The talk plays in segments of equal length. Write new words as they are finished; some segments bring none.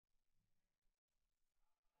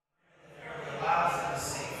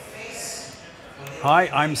Hi,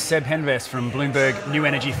 I'm Seb Henves from Bloomberg New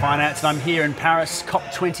Energy Finance, and I'm here in Paris,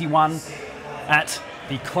 COP21, at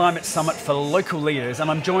the Climate Summit for Local Leaders,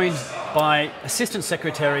 and I'm joined by Assistant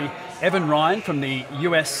Secretary Evan Ryan from the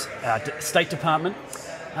US State Department,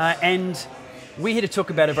 and we're here to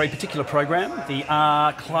talk about a very particular program, the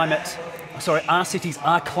Our Cities,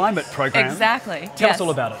 Our Climate program. Exactly. Tell us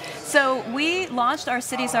all about it. So we launched Our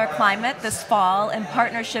Cities, Our Climate this fall in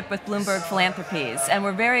partnership with Bloomberg Philanthropies, and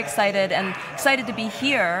we're very excited to be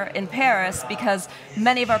here in Paris because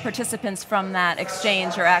many of our participants from that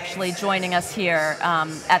exchange are actually joining us here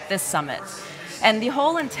at this summit. And the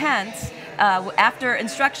whole intent, after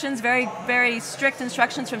instructions, very, very strict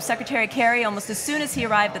instructions from Secretary Kerry, almost as soon as he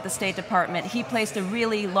arrived at the State Department, he placed a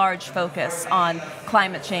really large focus on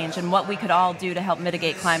climate change and what we could all do to help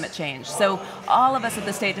mitigate climate change. So all of us at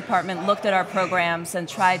the State Department looked at our programs and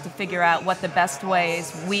tried to figure out what the best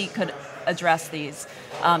ways we could address these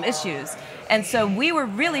issues. And so we were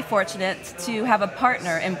really fortunate to have a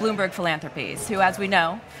partner in Bloomberg Philanthropies, who, as we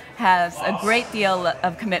know, has a great deal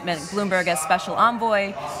of commitment. Bloomberg as special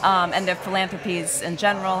envoy and their philanthropies in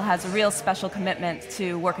general has a real special commitment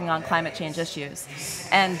to working on climate change issues.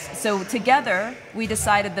 And so together we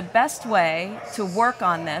decided the best way to work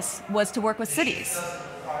on this was to work with cities.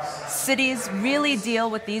 Cities really deal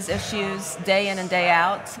with these issues day in and day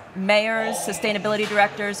out. Mayors, sustainability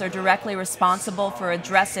directors are directly responsible for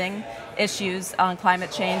addressing issues on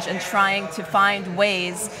climate change and trying to find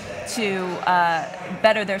ways to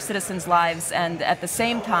better their citizens' lives and at the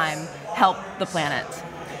same time help the planet.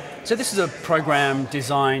 So this is a program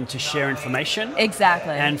designed to share information.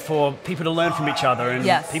 Exactly. And for people to learn from each other, and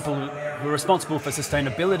yes. people who are responsible for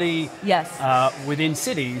sustainability yes. Within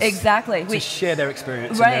cities exactly. to share their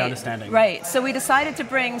experience right, and their understanding. Right. So we decided to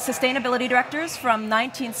bring sustainability directors from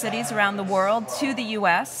 19 cities around the world to the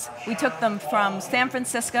US. We took them from San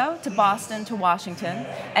Francisco to Boston to Washington.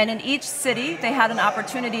 And in each city, they had an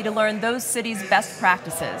opportunity to learn those cities' best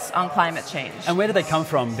practices on climate change. And where do they come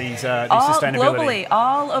from, these All sustainability? globally,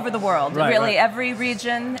 all over the world, right, really right. every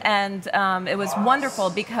region. And it was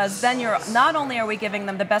wonderful because then not only are we giving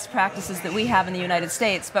them the best practices that we have in the United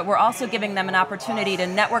States, but we're also giving them an opportunity to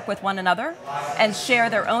network with one another and share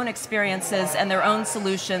their own experiences and their own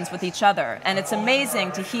solutions with each other. And it's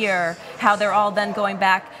amazing to hear how they're all then going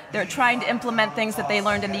back. They're trying to implement things that they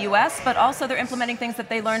learned in the US, but also they're implementing things that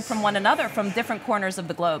they learned from one another from different corners of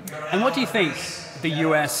the globe. And what do you think the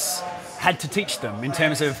US had to teach them in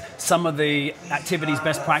terms of some of the activities,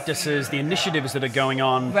 best practices, the initiatives that are going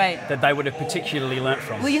on right. that they would have particularly learnt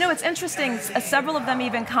from? Well, you know, it's interesting. Several of them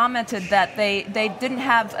even commented that they didn't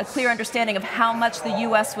have a clear understanding of how much the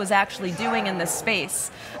U.S. was actually doing in this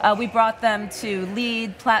space. We brought them to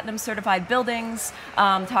LEED, Platinum certified buildings,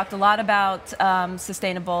 talked a lot about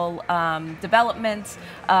sustainable development,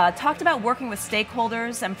 talked about working with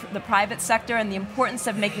stakeholders and the private sector and the importance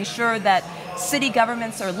of making sure that city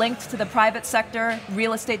governments are linked to the private sector,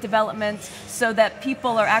 real estate development, so that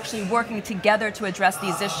people are actually working together to address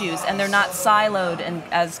these issues and they're not siloed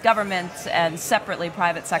as government and separately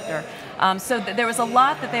private sector. So there was a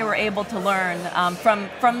lot that they were able to learn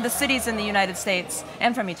from the cities in the United States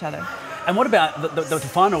and from each other. And what about the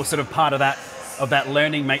final sort of part of that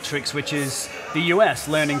learning matrix, which is the US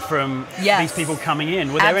learning from yes. these people coming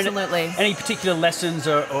in? Were there any particular lessons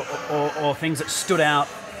or things that stood out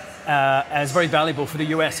as very valuable for the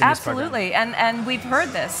US in this program? Absolutely, and we've heard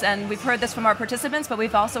this from our participants, but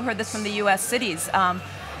we've also heard this from the US cities.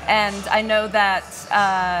 And I know that,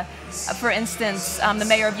 for instance, the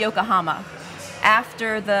mayor of Yokohama,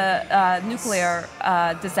 after the nuclear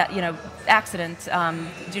accident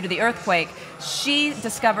due to the earthquake, she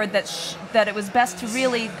discovered that it was best to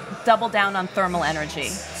really double down on thermal energy.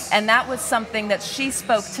 And that was something that she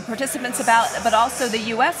spoke to participants about, but also the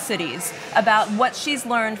U.S. cities, about what she's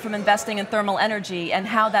learned from investing in thermal energy and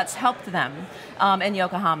how that's helped them in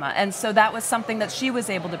Yokohama. And so that was something that she was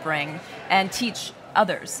able to bring and teach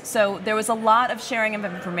others. So there was a lot of sharing of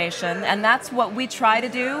information, and that's what we try to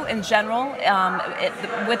do in general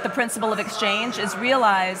with the principle of exchange, is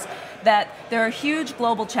realize that there are huge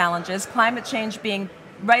global challenges, climate change being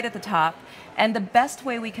right at the top, and the best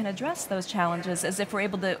way we can address those challenges is if we're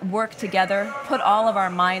able to work together, put all of our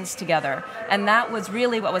minds together. And that was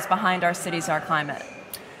really what was behind Our Cities, Our Climate.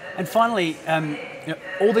 And finally,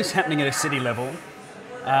 all this happening at a city level,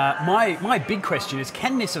 my big question is,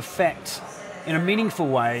 can this affect in a meaningful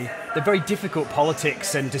way the very difficult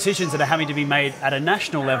politics and decisions that are having to be made at a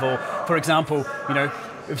national level? For example,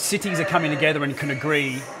 if cities are coming together and can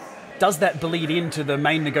agree does that bleed into the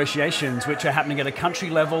main negotiations which are happening at a country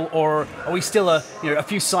level, or are we still a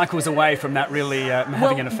few cycles away from that really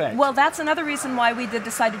having an effect? Well, that's another reason why we did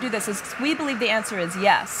decide to do this, is we believe the answer is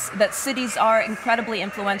yes, that cities are incredibly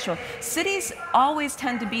influential. Cities always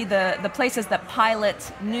tend to be the places that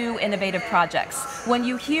pilot new innovative projects. When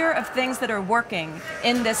you hear of things that are working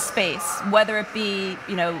in this space, whether it be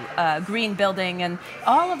green building, and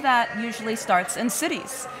all of that usually starts in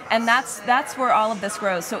cities, and that's where all of this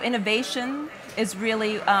grows. So innovation is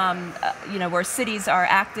really where cities are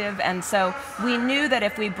active, and so we knew that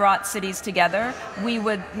if we brought cities together, we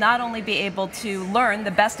would not only be able to learn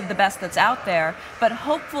the best of the best that's out there, but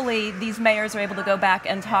hopefully these mayors are able to go back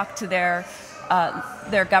and talk to their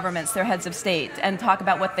governments, their heads of state, and talk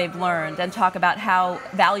about what they've learned, and talk about how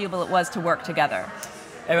valuable it was to work together.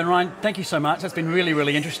 Evan, Ryan, thank you so much. That's been really,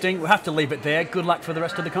 really interesting. We'll have to leave it there. Good luck for the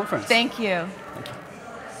rest of the conference. Thank you. Thank you.